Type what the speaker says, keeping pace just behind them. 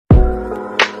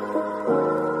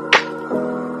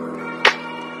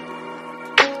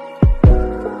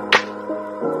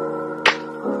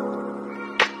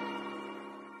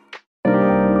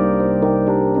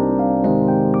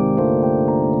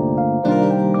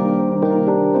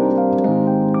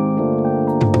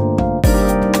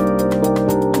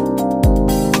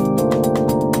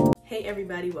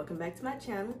everybody, welcome back to my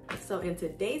channel. So in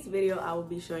today's video I will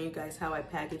be showing you guys how I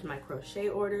package my crochet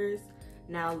orders.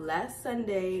 Now last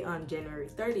Sunday on January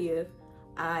 30th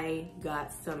I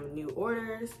got some new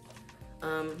orders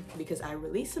because I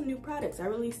released some new products. I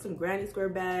released some granny square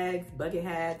bags, bucket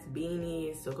hats,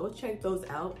 beanies, so go check those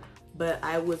out. But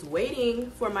I was waiting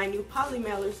for my new poly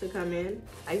mailers to come in.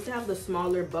 I used to have the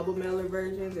smaller bubble mailer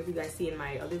versions, if you guys see in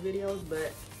my other videos,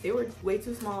 but they were way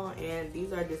too small, and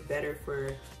these are just better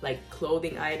for like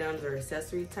clothing items or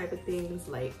accessory type of things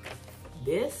like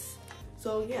this.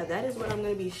 So yeah, that is what I'm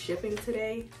gonna be shipping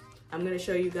today. I'm gonna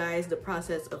show you guys the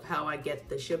process of how I get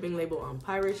the shipping label on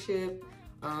Pirate Ship,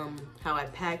 how I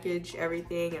package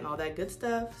everything and all that good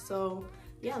stuff. So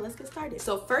yeah, let's get started.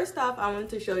 So first off, I wanted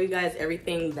to show you guys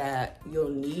everything that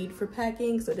you'll need for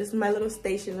packing. So this is my little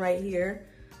station right here.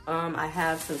 I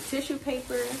have some tissue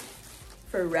paper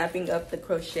for wrapping up the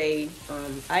crochet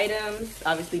items.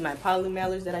 Obviously my poly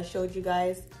mailers that I showed you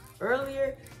guys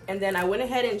earlier. And then I went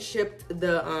ahead and shipped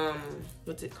the,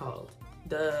 what's it called?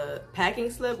 The packing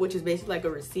slip, which is basically like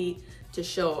a receipt to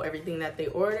show everything that they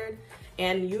ordered.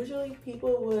 And usually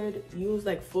people would use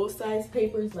like full-size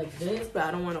papers like this, but I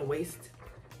don't want to waste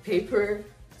paper,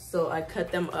 so I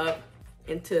cut them up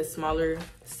into smaller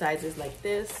sizes like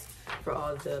this for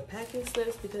all the packing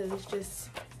slips because it just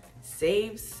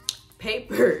saves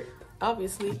paper,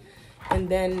 obviously. And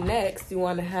then next you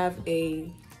want to have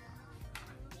a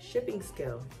shipping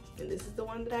scale, and this is the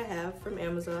one that I have from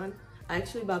Amazon. I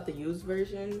actually bought the used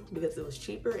version because it was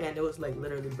cheaper and it was like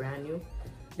literally brand new.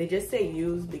 They just say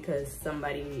used because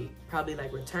somebody probably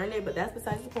like returned it, but that's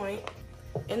besides the point.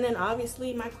 And then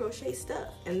obviously my crochet stuff,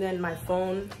 and then my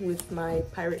phone with my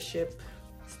Pirate Ship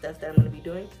stuff that I'm gonna be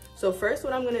doing. So first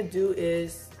what I'm gonna do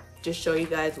is just show you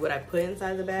guys what I put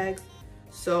inside the bags.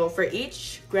 So for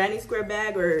each granny square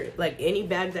bag or like any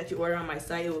bag that you order on my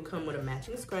site, it will come with a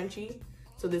matching scrunchie.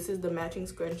 So this is the matching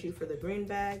scrunchie for the green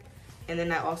bag. And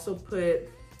then I also put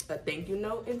a thank you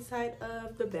note inside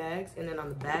of the bags, and then on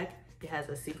the back it has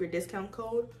a secret discount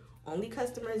code. Only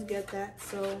customers get that,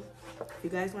 so if you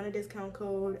guys want a discount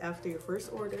code after your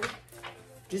first order,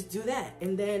 just do that.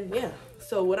 And then yeah,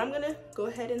 so what I'm gonna go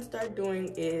ahead and start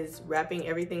doing is wrapping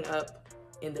everything up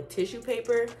in the tissue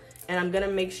paper, and I'm gonna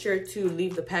make sure to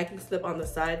leave the packing slip on the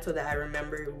side so that I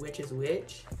remember which is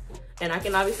which. And I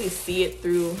can obviously see it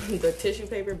through the tissue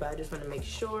paper, but I just want to make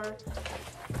sure.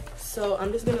 So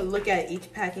I'm just gonna look at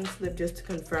each packing slip just to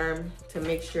confirm, to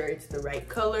make sure it's the right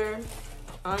color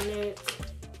on it,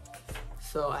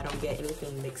 so I don't get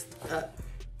anything mixed up.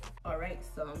 All right,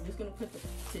 so I'm just gonna put the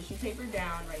tissue paper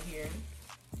down right here.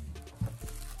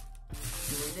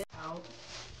 Smooth it out,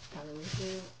 kind of like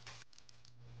it.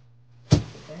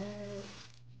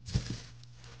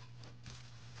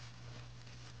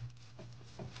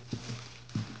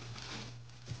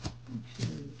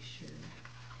 Make sure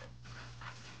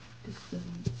this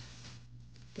doesn't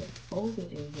get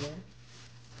folded in here.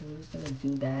 I'm just gonna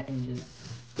do that and just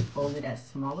fold it as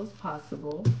small as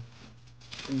possible,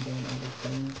 and then I'm just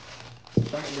gonna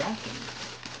start wrapping.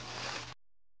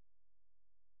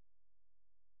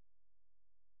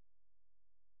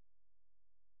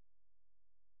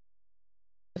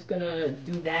 Just gonna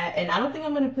do that, and I don't think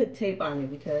I'm gonna put tape on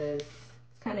it because it's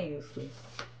kind of useless.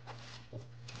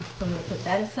 So I'm gonna put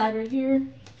that aside right here.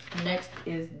 Next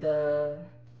is the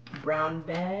brown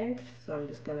bag, so I'm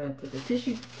just gonna put the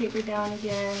tissue paper down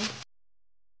again.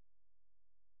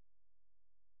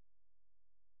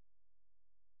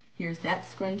 Here's that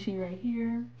scrunchie right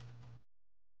here.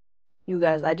 You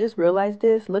guys, I just realized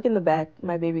this. Look in the back,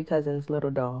 my baby cousin's little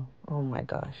doll. Oh my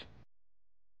gosh.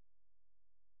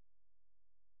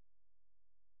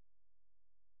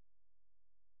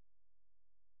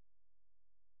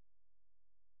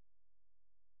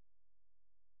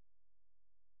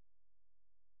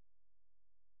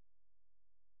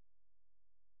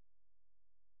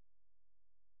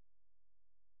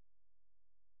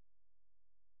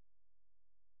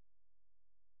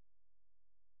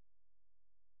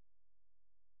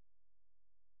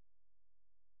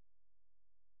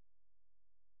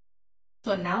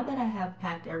 So now that I have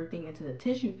packed everything into the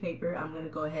tissue paper, I'm gonna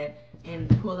go ahead and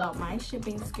pull out my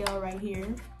shipping scale right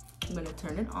here. I'm gonna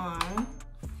turn it on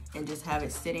and just have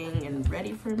it sitting and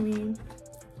ready for me.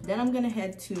 Then I'm gonna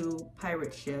head to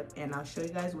Pirate Ship, and I'll show you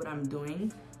guys what I'm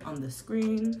doing on the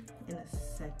screen in a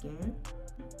second.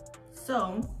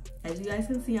 So as you guys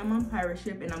can see, I'm on Pirate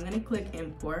Ship, and I'm gonna click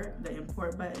import, the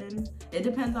import button. It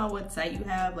depends on what site you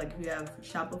have. Like if you have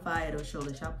Shopify, it'll show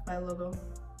the Shopify logo.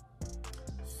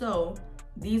 So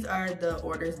these are the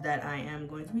orders that I am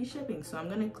going to be shipping. So I'm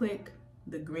gonna click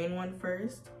the green one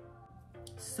first,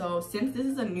 So since this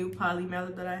is a new poly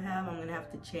mailer that I have, I'm gonna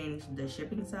have to change the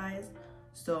shipping size.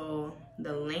 So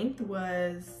the length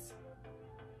was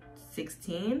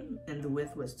 16 and the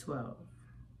width was 12.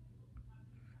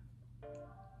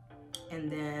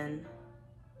 And then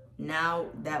now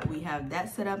that we have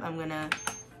that set up, I'm gonna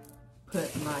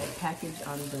put my package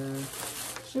on the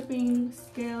shipping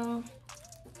scale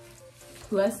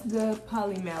plus the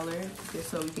poly mailer, just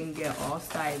so we can get all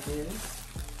sizes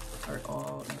or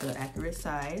all the accurate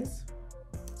size.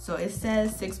 So it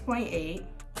says 6.8.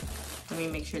 Let me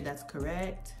make sure that's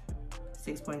correct.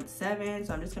 6.7.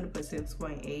 So I'm just gonna put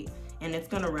 6.8, and it's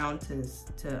gonna round to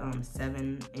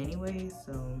 7 anyway.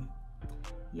 So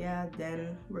yeah,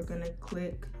 then we're gonna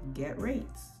click get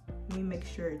rates. Let me make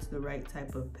sure it's the right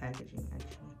type of packaging.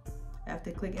 Actually, I have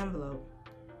to click envelope.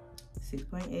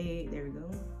 6.8. There we go.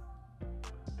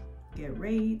 Get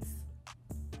rates.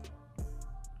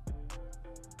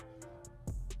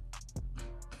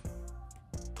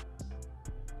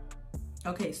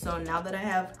 Okay, so now that I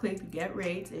have clicked get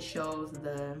rates, it shows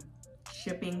the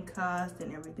shipping cost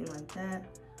and everything like that.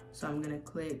 So I'm gonna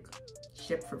click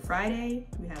ship for Friday.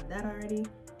 We have that already.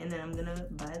 And then I'm gonna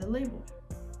buy the label.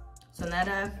 So now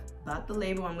that I've bought the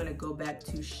label, I'm gonna go back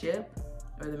to ship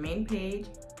or the main page.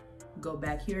 Go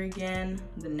back here again.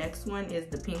 The next one is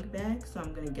the pink bag, so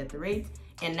I'm gonna get the rates.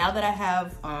 And now that I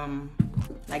have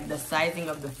like the sizing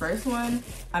of the first one,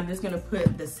 I'm just gonna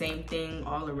put the same thing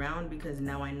all around because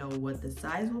now I know what the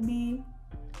size will be.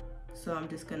 So I'm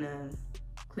just gonna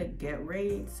click get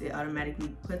rates. It automatically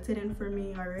puts it in for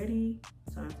me already,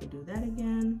 so I don't have to do that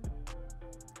again.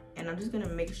 And I'm just gonna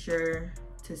make sure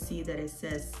to see that it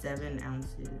says 7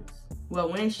 ounces.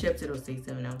 Well, when it ships, it'll say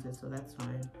 7 ounces, so that's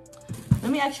fine.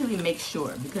 Let me actually make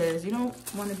sure because you don't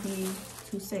want to be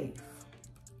too safe.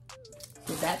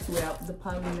 So that's without the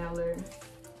poly mailer.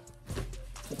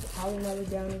 Put the poly mailer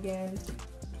down again.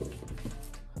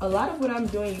 A lot of what I'm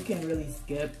doing you can really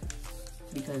skip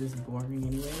because it's boring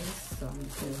anyways. So I'm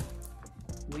just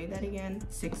gonna weigh that again.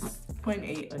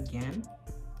 6.8 again.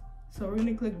 So we're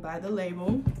gonna click buy the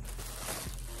label.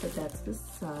 Put that to the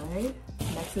side.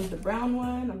 Next is the brown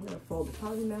one. I'm gonna fold the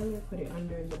poly mailer, put it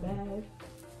under the bag,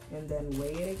 and then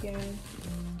weigh it again.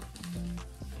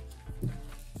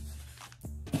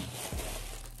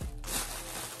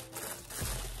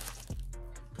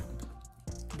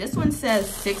 This one says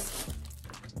 6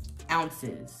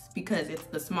 ounces because it's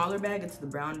the smaller bag. It's the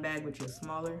brown bag, which is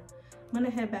smaller. I'm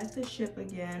gonna head back to ship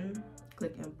again.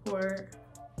 Click import.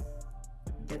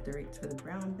 Get the rates for the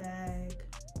brown bag.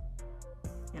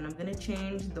 And I'm gonna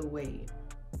change the weight.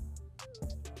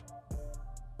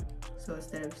 So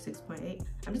instead of 6.8,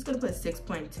 I'm just gonna put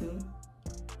 6.2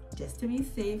 just to be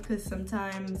safe because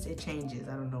sometimes it changes.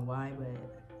 I don't know why, but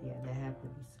yeah, that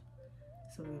happens.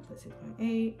 So we're gonna put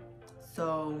 6.8.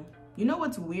 So you know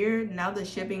what's weird? Now the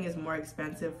shipping is more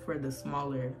expensive for the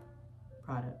smaller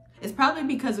product. It's probably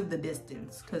because of the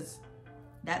distance, because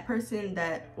that person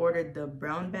that ordered the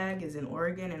brown bag is in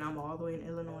Oregon and I'm all the way in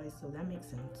Illinois, so that makes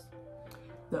sense.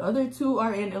 The other two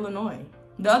are in Illinois.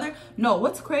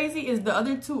 What's crazy is the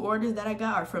other 2 orders that I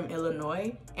got are from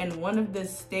Illinois, and one of the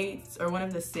states or one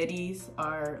of the cities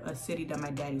are a city that my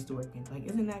dad used to work in. Like,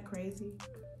 isn't that crazy?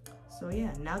 So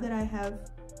yeah, now that I have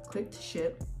clicked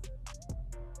ship,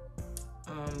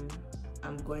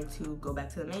 I'm going to go back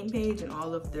to the main page and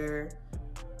all of their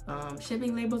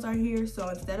shipping labels are here. So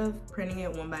instead of printing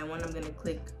it one by one, I'm gonna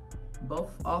click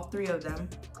all 3 of them,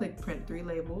 click print 3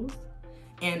 labels.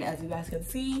 And as you guys can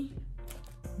see,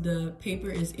 the paper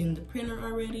is in the printer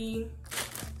already.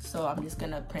 So I'm just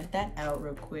gonna print that out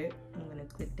real quick. I'm gonna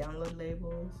click download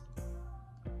labels,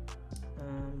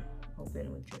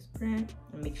 open with just print,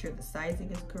 and make sure the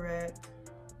sizing is correct.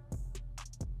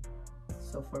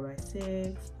 So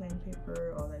 4x6, plain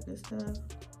paper, all that good stuff.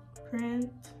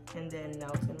 Print, and then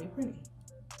now it's gonna be printing.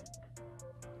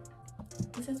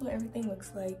 This is what everything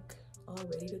looks like, all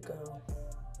ready to go.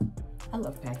 I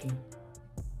love packing.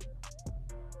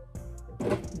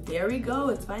 There we go,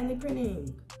 it's finally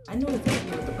printing. I knew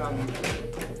exactly what the problem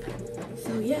was.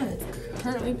 So yeah, it's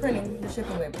currently printing the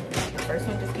shipping label. The first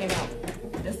one just came out.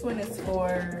 This one is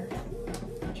for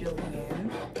Jillian.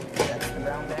 That's the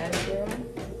brown bag girl.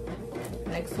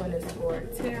 Next one is for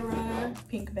Tara,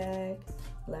 pink bag.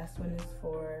 Last one is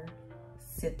for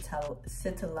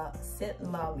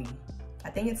Sitlali. I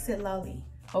think it's Sitlali.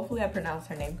 Hopefully I pronounced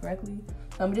her name correctly.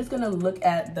 I'm just gonna look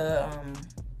at the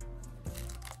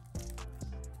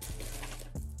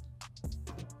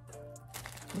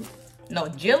no,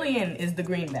 Jillian is the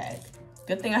green bag.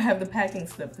 Good thing I have the packing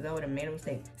slip because I would have made a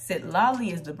mistake.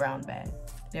 Sitlali is the brown bag.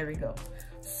 There we go.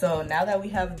 So now that we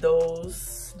have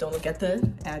those, don't look at the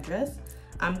address.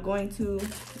 I'm going to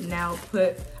now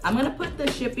put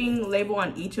the shipping label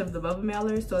on each of the bubble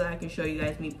mailers so that I can show you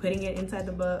guys me putting it inside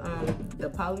the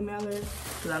poly mailers,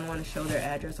 because I don't want to show their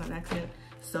address on accident.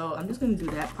 So I'm just going to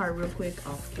do that part real quick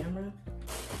off camera.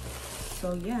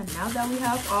 So yeah, now that we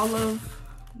have all of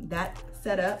that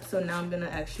set up, so now I'm going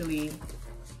to actually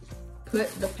put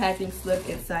the packing slip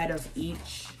inside of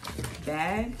each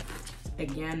bag.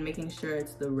 Again, making sure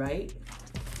it's the right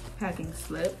packing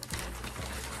slip.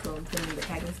 So I'm putting the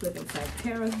packing slip inside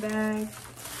Tara's bag.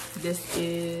 This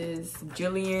is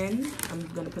Jillian. I'm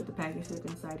gonna put the packing slip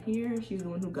inside here. She's the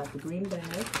one who got the green bag.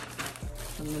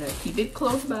 I'm gonna keep it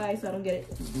close by so I don't get it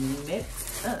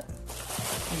mixed up.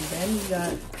 And then we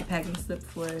got the packing slip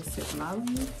for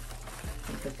Sitlali.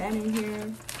 Put that in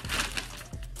here.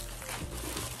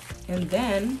 And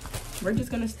then we're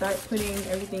just gonna start putting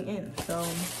everything in. So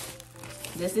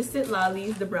this is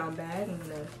Sitlali's, the brown bag. I'm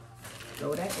gonna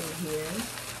throw that in here.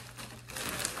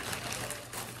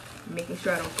 Making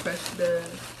sure I don't crush the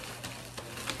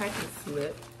packing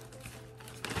slip.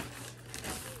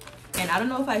 And I don't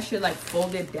know if I should like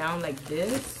fold it down like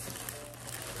this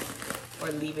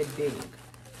or leave it big.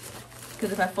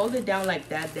 Because if I fold it down like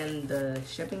that, then the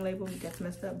shipping label gets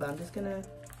messed up. But I'm just gonna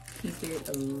keep it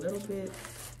a little bit.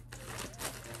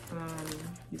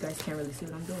 You guys can't really see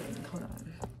what I'm doing. Hold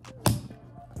on.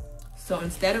 So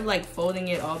instead of like folding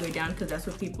it all the way down, because that's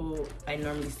what people I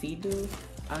normally see do,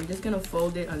 I'm just gonna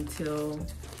fold it until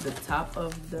the top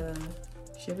of the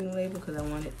shipping label because I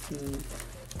want it to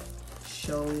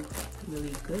show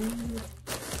really good.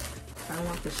 I don't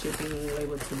want the shipping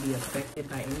label to be affected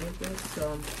by any of this.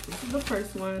 So this is the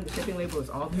first one. The shipping label is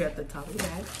all the way at the top of the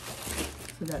bag.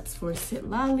 So that's for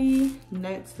Sitlali.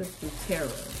 Next is for Tara.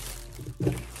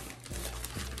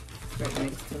 Right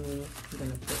next to me. I'm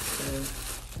gonna put the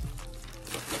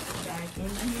bag in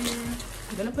here.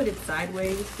 I'm gonna put it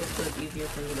sideways just so it's easier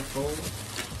for me to fold.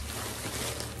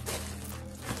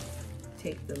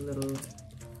 Take the little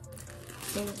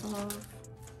thing off.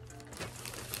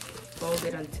 Fold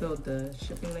it until the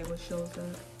shipping label shows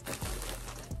up.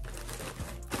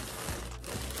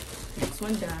 Next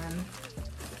one done.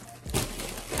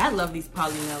 I love these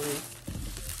poly mailers.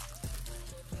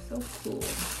 So cool.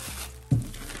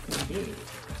 Big.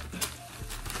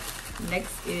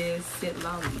 Next is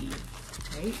Sitlali.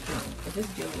 Right? No, is this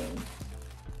Jillian?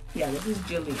 Yeah, this is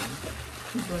Jillian.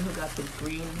 She's the one who got the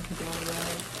green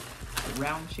bag, the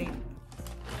round shape.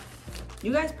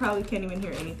 You guys probably can't even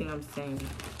hear anything I'm saying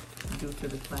due to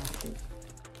the plastic.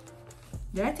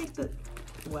 Did I take the...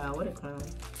 Wow, what a clown.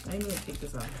 I didn't even take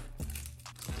this off.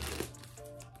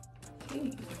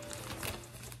 Okay.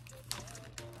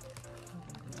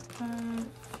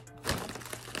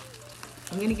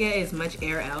 I'm gonna get as much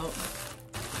air out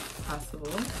as possible.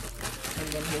 And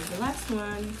then here's the last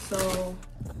one. So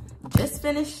just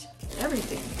finished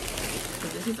everything. So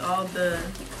this is all the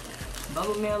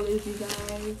bubble mailers, you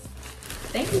guys.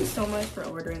 Thank you so much for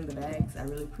ordering the bags. I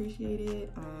really appreciate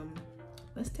it.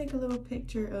 Let's take a little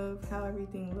picture of how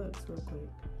everything looks real quick,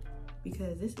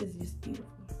 because this is just beautiful.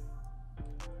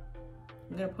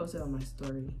 I'm gonna post it on my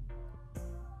story.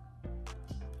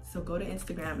 So go to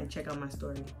Instagram and check out my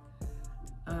story.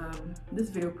 This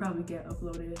video will probably get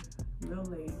uploaded real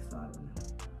late, so I don't know.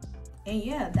 And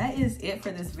yeah, that is it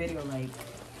for this video. Like,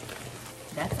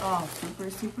 that's all super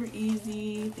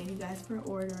easy. Thank you guys for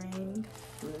ordering.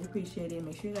 Really appreciate it.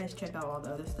 Make sure you guys check out all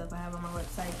the other stuff I have on my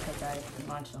website, because I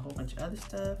launched a whole bunch of other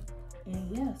stuff.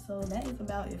 And yeah, so that is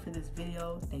about it for this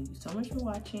video. Thank you so much for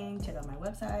watching. Check out my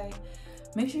website.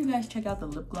 Make sure you guys check out the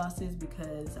lip glosses,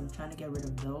 because I'm trying to get rid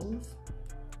of those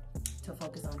to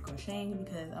focus on crocheting,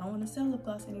 because I don't want to sell lip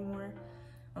gloss anymore.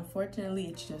 Unfortunately,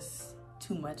 it's just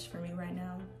too much for me right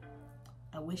now.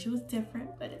 I wish it was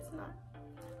different, but it's not.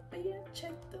 But yeah,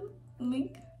 check the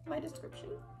link in my description.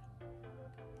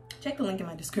 Check the link in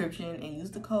my description and use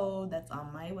the code that's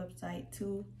on my website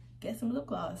to get some lip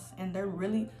gloss. And they're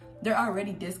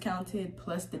already discounted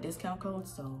plus the discount code,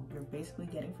 so you're basically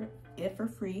getting it for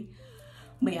free.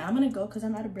 But yeah, I'm gonna go because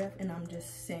I'm out of breath and I'm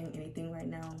just saying anything right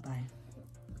now. Bye.